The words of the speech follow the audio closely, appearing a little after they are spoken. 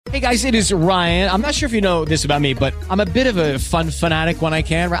Hey guys, it is Ryan. I'm not sure if you know this about me, but I'm a bit of a fun fanatic when I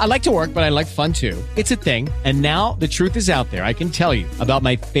can. I like to work, but I like fun too. It's a thing. And now the truth is out there. I can tell you about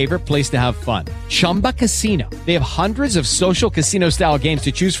my favorite place to have fun. Chumba Casino. They have hundreds of social casino style games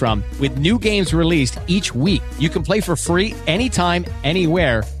to choose from with new games released each week. You can play for free anytime,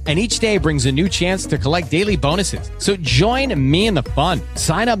 anywhere. And each day brings a new chance to collect daily bonuses. So join me in the fun.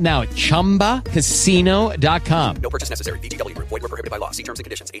 Sign up now at ChumbaCasino.com. No purchase necessary. VGW. Void where prohibited by law. See terms and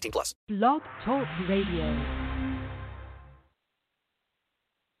conditions. 18 plus. Blog Talk Radio.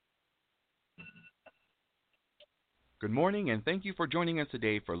 Good morning, and thank you for joining us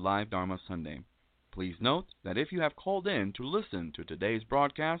today for Live Dharma Sunday. Please note that if you have called in to listen to today's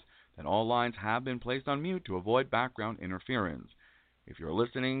broadcast, that all lines have been placed on mute to avoid background interference. If you're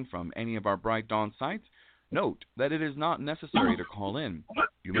listening from any of our Bright Dawn sites, note that it is not necessary to call in.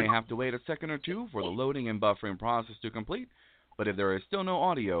 You may have to wait a second or two for the loading and buffering process to complete, but if there is still no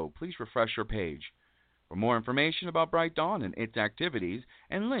audio, please refresh your page. For more information about Bright Dawn and its activities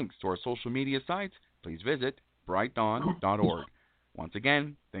and links to our social media sites, please visit brightdawn.org. Once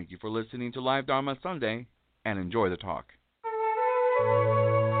again, thank you for listening to Live Dharma Sunday, and enjoy the talk.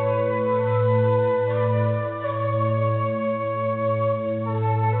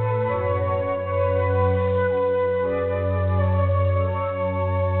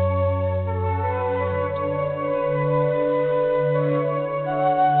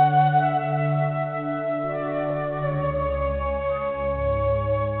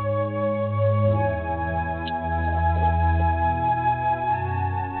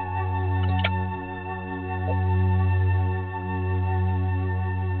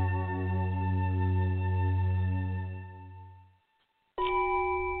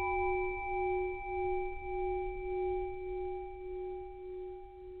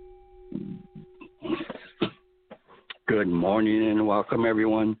 Good morning and welcome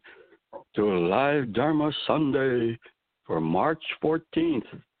everyone to Live Dharma Sunday for March 14th,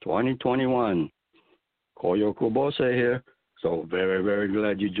 2021. Koyo Kubose here. So very, very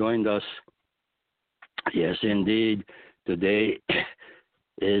glad you joined us. Yes, indeed. Today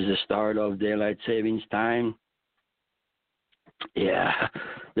is the start of daylight savings time. Yeah,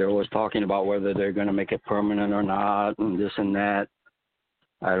 they're always talking about whether they're going to make it permanent or not and this and that.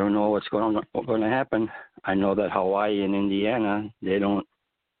 I don't know what's going to happen. I know that Hawaii and Indiana, they don't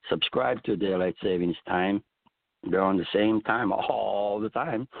subscribe to daylight savings time. They're on the same time all the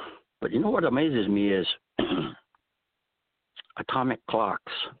time. But you know what amazes me is atomic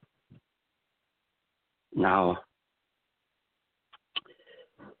clocks. Now,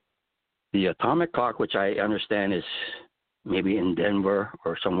 the atomic clock, which I understand is maybe in Denver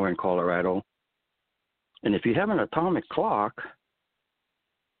or somewhere in Colorado, and if you have an atomic clock,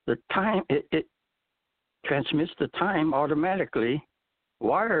 the time, it transmits the time automatically,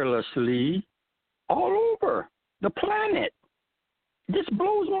 wirelessly, all over the planet. This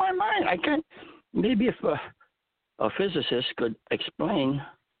blows my mind. I can't, maybe if a physicist could explain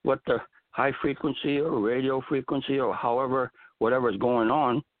what the high frequency or radio frequency or however, whatever is going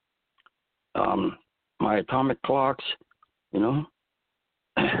on, my atomic clocks,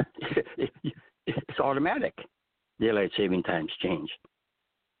 it's automatic. Daylight saving times change.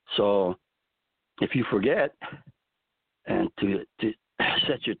 So if you forget and to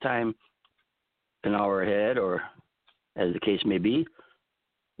set your time an hour ahead or as the case may be,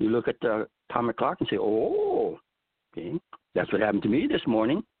 you look at the atomic clock and say, oh, okay, that's what happened to me this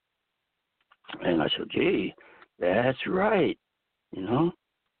morning. And I said, gee, that's right. Isn't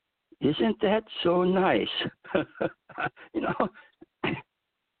that so nice?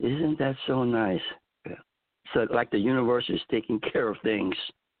 Isn't that so nice? So like the universe is taking care of things.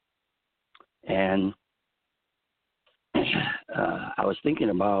 And I was thinking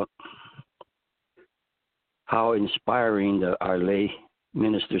about how inspiring our lay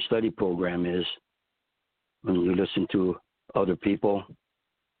minister study program is when you listen to other people.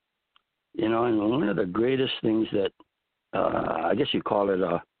 And one of the greatest things that I guess you call it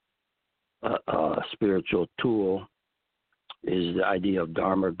a spiritual tool is the idea of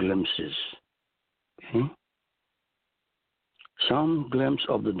Dharma glimpses. Okay? Some glimpse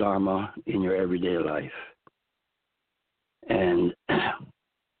of the Dharma in your everyday life. And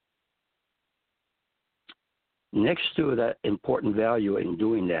next to that important value in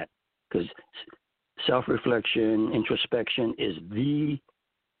doing that, because self-reflection, introspection is the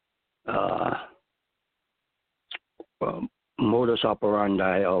modus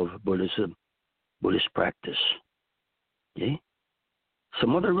operandi of Buddhist practice. Okay?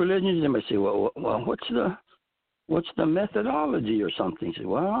 Some other religions, they might say, well, what's the methodology or something? Say,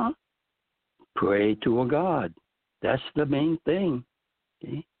 well, pray to a God. That's the main thing.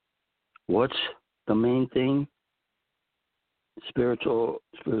 Okay? What's the main thing?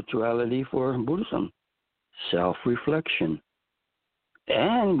 Spirituality for Buddhism, self-reflection,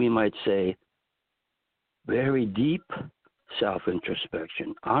 and we might say very deep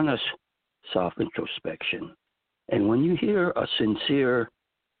self-introspection, honest self-introspection. And when you hear a sincere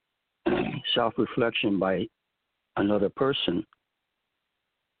self-reflection by another person,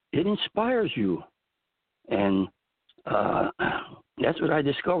 it inspires you. And that's what I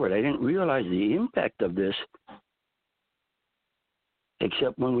discovered. I didn't realize the impact of this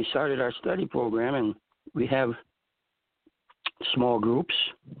except when we started our study program, and we have small groups,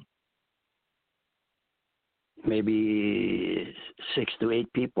 maybe 6 to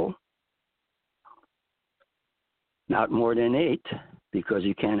 8 people, not more than 8, because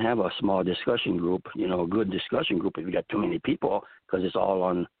you can't have a small discussion group, a good discussion group if you got too many people, because it's all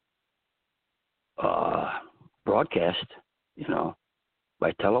on broadcast,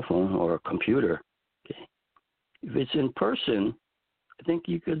 by telephone or computer. Okay. If it's in person, I think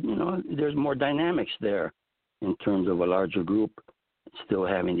you could, there's more dynamics there in terms of a larger group still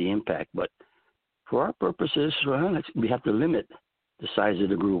having the impact. But for our purposes, we have to limit the size of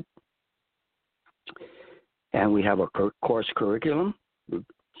the group. And we have a course curriculum with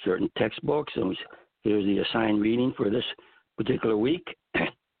certain textbooks, and here's the assigned reading for this particular week,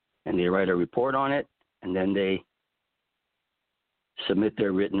 and they write a report on it, and then they submit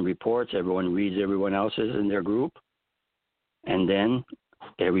their written reports. Everyone reads everyone else's in their group. And then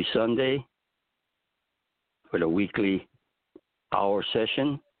every Sunday, for the weekly hour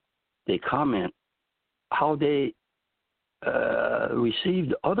session, they comment how they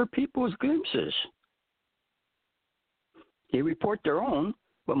received other people's glimpses. They report their own,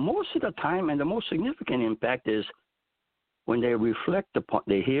 but most of the time, and the most significant impact is when they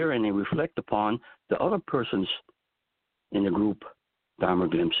hear and they reflect upon the other persons in the group Dharma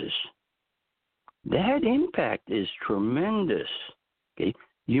glimpses. That impact is tremendous. Okay,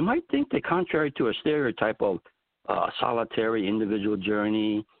 you might think that contrary to a stereotype of solitary individual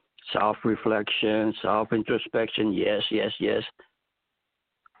journey, self-reflection, self-introspection, yes,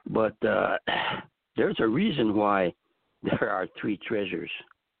 but there's a reason why there are 3 treasures: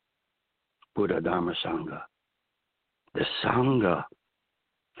 Buddha, Dharma, Sangha. The Sangha,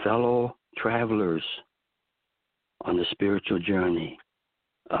 fellow travelers on the spiritual journey.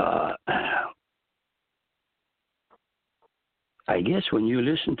 I guess when you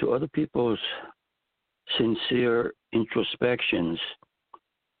listen to other people's sincere introspections,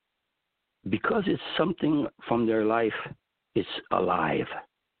 because it's something from their life, it's alive.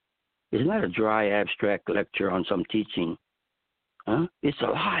 It's not a dry, abstract lecture on some teaching. It's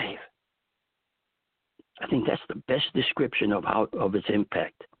alive. I think that's the best description of its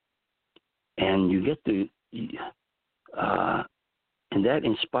impact. And you get to, and that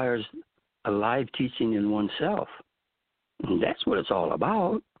inspires a live teaching in oneself. And that's what it's all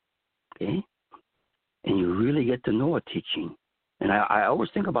about, okay? And you really get to know a teaching. And I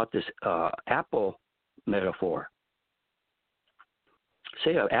always think about this apple metaphor.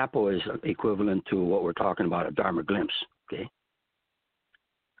 Say an apple is equivalent to what we're talking about, a Dharma glimpse, okay?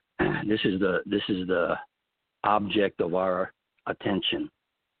 This is the object of our attention,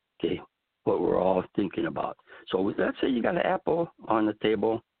 okay? What we're all thinking about. So let's say you got an apple on the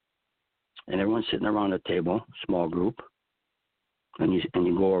table, and everyone's sitting around the table, small group, and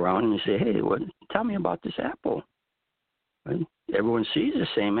you go around and you say, hey, tell me about this apple. Right? Everyone sees the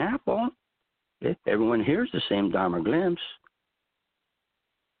same apple. Okay? Everyone hears the same Dharma glimpse.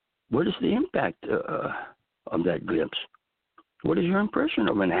 What is the impact of that glimpse? What is your impression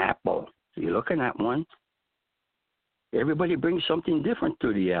of an apple? So you're looking at one. Everybody brings something different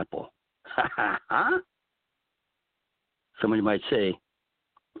to the apple. Somebody might say,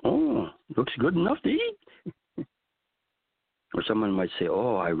 oh, looks good enough to eat. Or someone might say,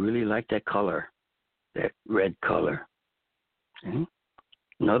 oh, I really like that color, that red color. Okay?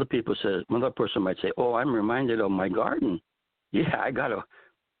 Another person might say, oh, I'm reminded of my garden. Yeah, I got to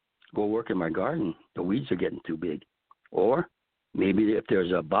go work in my garden. The weeds are getting too big. Or maybe if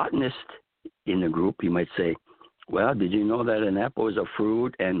there's a botanist in the group, you might say, well, did you know that an apple is a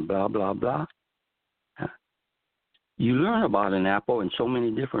fruit and blah, blah, blah? Huh? You learn about an apple in so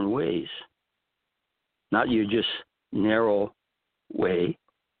many different ways. Not your just narrow way,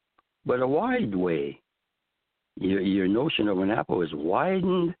 but a wide way. Your notion of an apple is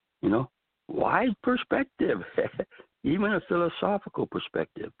widened, wide perspective, even a philosophical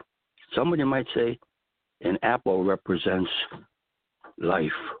perspective. Somebody might say an apple represents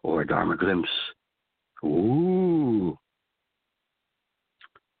life or a Dharma glimpse. Ooh.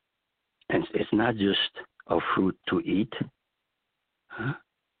 And it's not just a fruit to eat. Huh?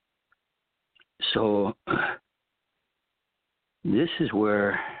 So this is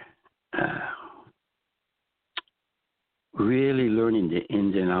where really learning the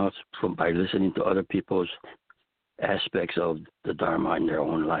ins and outs by listening to other people's aspects of the Dharma in their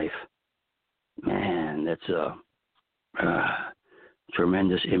own life. Man, that's a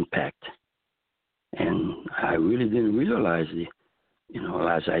tremendous impact. And I really didn't realize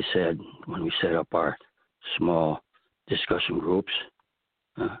as I said, when we set up our small discussion groups,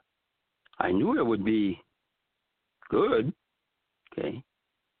 I knew it would be good, okay?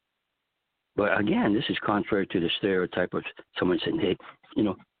 But again, this is contrary to the stereotype of someone saying, hey,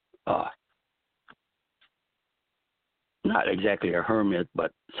 not exactly a hermit,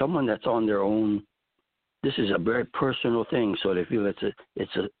 but someone that's on their own. This is a very personal thing, so they feel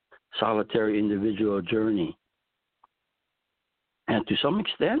it's a solitary individual journey. And to some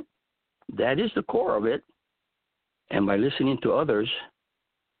extent, that is the core of it. And by listening to others,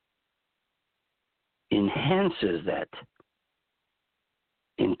 enhances that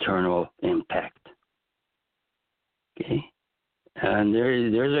internal impact. Okay? And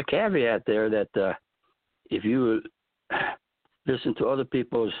there's a caveat there that if you listen to other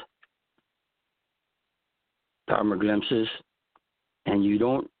people's Dharma glimpses and you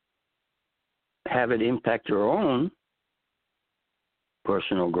don't have it impact your own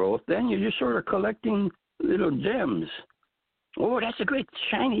personal growth, then you're just sort of collecting little gems. Oh, that's a great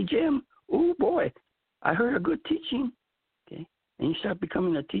shiny gem. Oh, boy, I heard a good teaching. Okay, and you start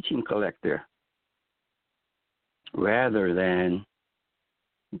becoming a teaching collector rather than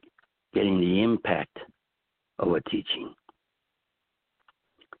getting the impact of a teaching.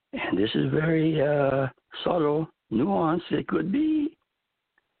 And this is very subtle, nuanced. It could be.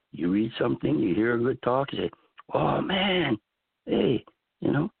 You read something, you hear a good talk, you say, oh, man, hey,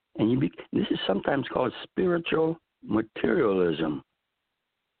 and this is sometimes called spiritual materialism.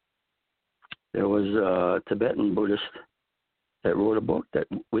 There was a Tibetan Buddhist that wrote a book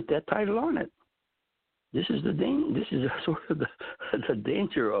with that title on it. This is sort of the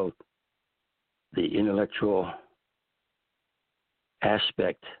danger of the intellectual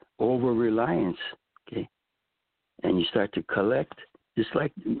aspect, over-reliance, okay? And you start to collect, just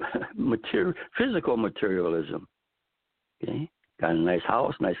like physical materialism, okay? Got a nice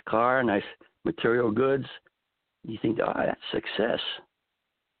house, nice car, nice material goods. You think, that's success.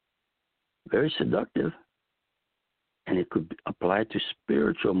 Very seductive. And it could apply to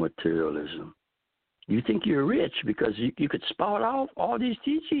spiritual materialism. You think you're rich because you could spout out all these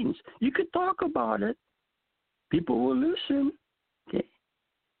teachings. You could talk about it. People will listen. Okay.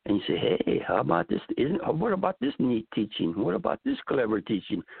 And you say, hey, how about this? What about this neat teaching? What about this clever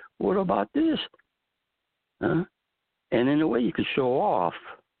teaching? What about this? Huh? And in a way, you could show off,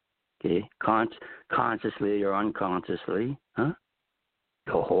 okay, consciously or unconsciously, the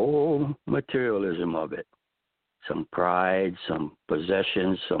whole materialism of it. Some pride, some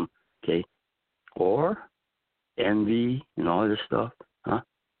possessions, okay, or envy and all this stuff,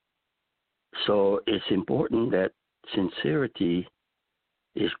 So it's important that sincerity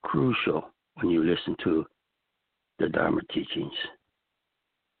is crucial when you listen to the Dharma teachings.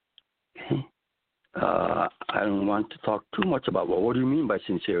 Okay? I don't want to talk too much about, what do you mean by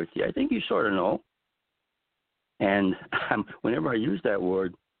sincerity? I think you sort of know. And whenever I use that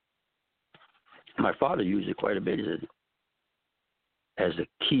word, my father used it quite a bit as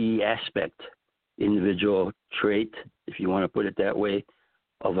a key aspect, individual trait, if you want to put it that way,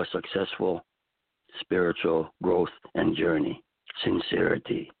 of a successful spiritual growth and journey.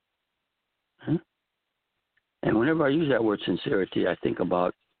 Sincerity. And whenever I use that word sincerity, I think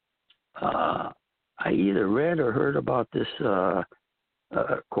about, I either read or heard about this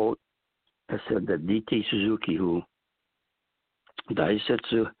quote that said that D.T. Suzuki, who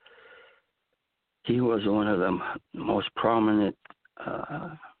Daisetsu, he was one of the most prominent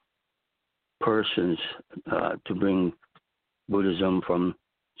persons to bring Buddhism from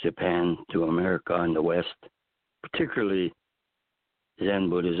Japan to America and the West, particularly Zen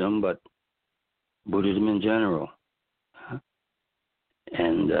Buddhism, but Buddhism in general.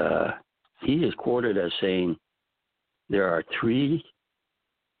 And he is quoted as saying, there are three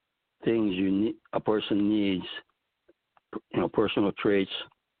things a person needs, personal traits,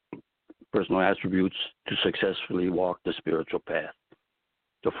 personal attributes to successfully walk the spiritual path.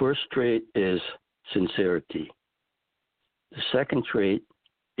 The first trait is sincerity. The second trait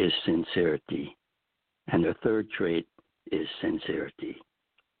is sincerity. And the third trait is sincerity.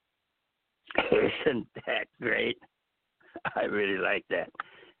 Isn't that great? I really like that.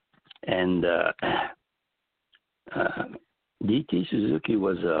 And D.T. Suzuki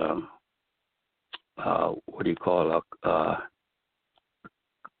was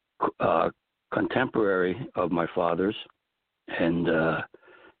contemporary of my father's. And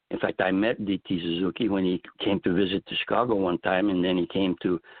in fact, I met D.T. Suzuki when he came to visit to Chicago one time, and then he came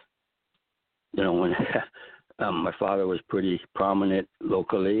to, when my father was pretty prominent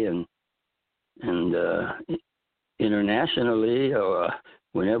locally and internationally.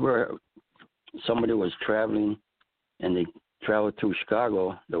 Whenever somebody was traveling and they traveled through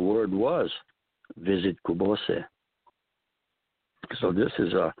Chicago, the word was visit Kubose. So this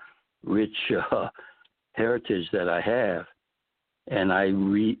is a rich heritage that I have, and I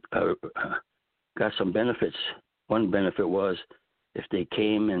got some benefits. One benefit was if they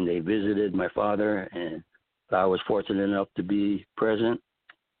came and they visited my father, and I was fortunate enough to be present,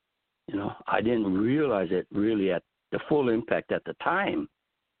 I didn't realize it really at the full impact at the time.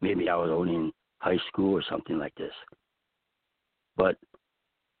 Maybe I was only in high school or something like this. But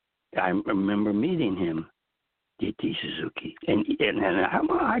I remember meeting him, D.T. Suzuki, and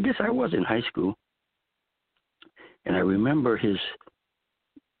I guess I was in high school, and I remember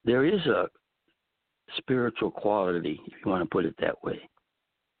there is a spiritual quality, if you want to put it that way.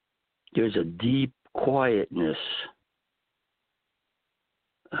 There's a deep quietness,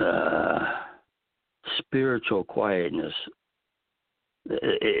 spiritual quietness.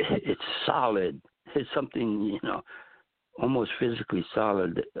 It's solid. It's something, almost physically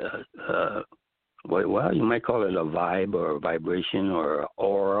solid. Well, you might call it a vibe or a vibration or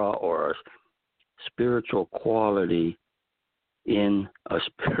aura or a spiritual quality in a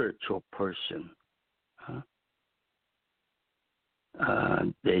spiritual person.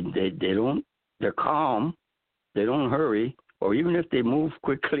 They're calm, they don't hurry, or even if they move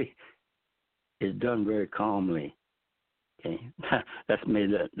quickly, it's done very calmly. Okay, that's made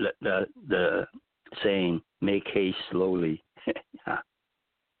the saying, make haste slowly.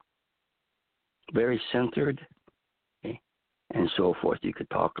 Very centered, okay, and so forth. You could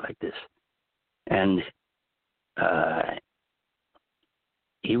talk like this. And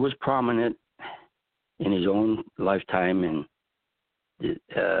he was prominent in his own lifetime, and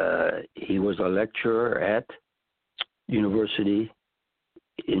he was a lecturer at university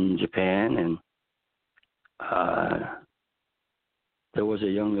in Japan, and there was a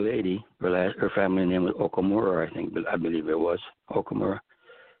young lady, her family name was Okamura, I believe it was Okamura.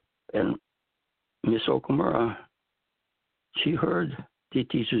 And Miss Okamura, she heard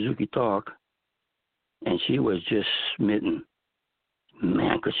D.T. Suzuki talk, and she was just smitten.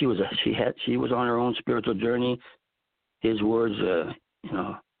 Man, because she was on her own spiritual journey. His words,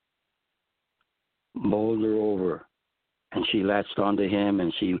 bowled her over, and she latched onto him,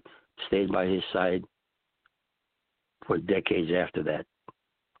 and she stayed by his side for decades after that.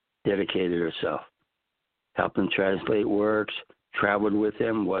 Dedicated herself, helped him translate works, traveled with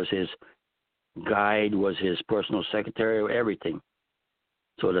him, was his guide, was his personal secretary, everything.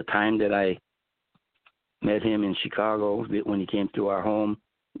 So the time that I met him in Chicago, when he came to our home,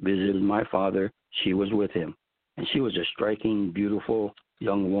 visited my father, she was with him. And she was a striking, beautiful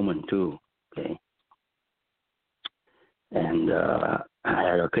young woman, too. Okay. And I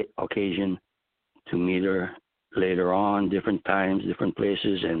had occasion to meet her later on, different times, different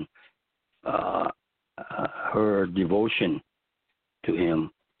places, and her devotion to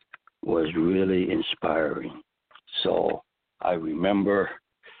him was really inspiring. So I remember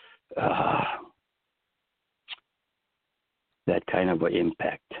that kind of an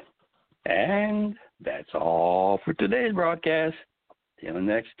impact. And that's all for today's broadcast. Till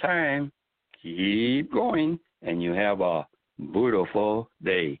next time, keep going, and you have a beautiful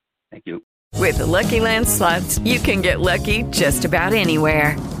day. Thank you. With the Lucky Land Slots, you can get lucky just about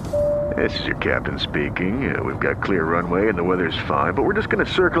anywhere. This is your captain speaking. We've got clear runway and the weather's fine, but we're just going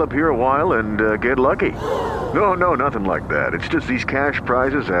to circle up here a while and get lucky. No, nothing like that. It's just these cash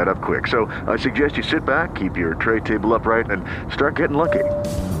prizes add up quick. So I suggest you sit back, keep your tray table upright, and start getting lucky.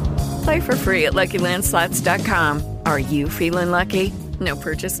 Play for free at LuckyLandSlots.com. Are you feeling lucky? No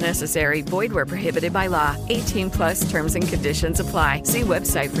purchase necessary. Void where prohibited by law. 18+ terms and conditions apply. See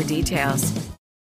website for details.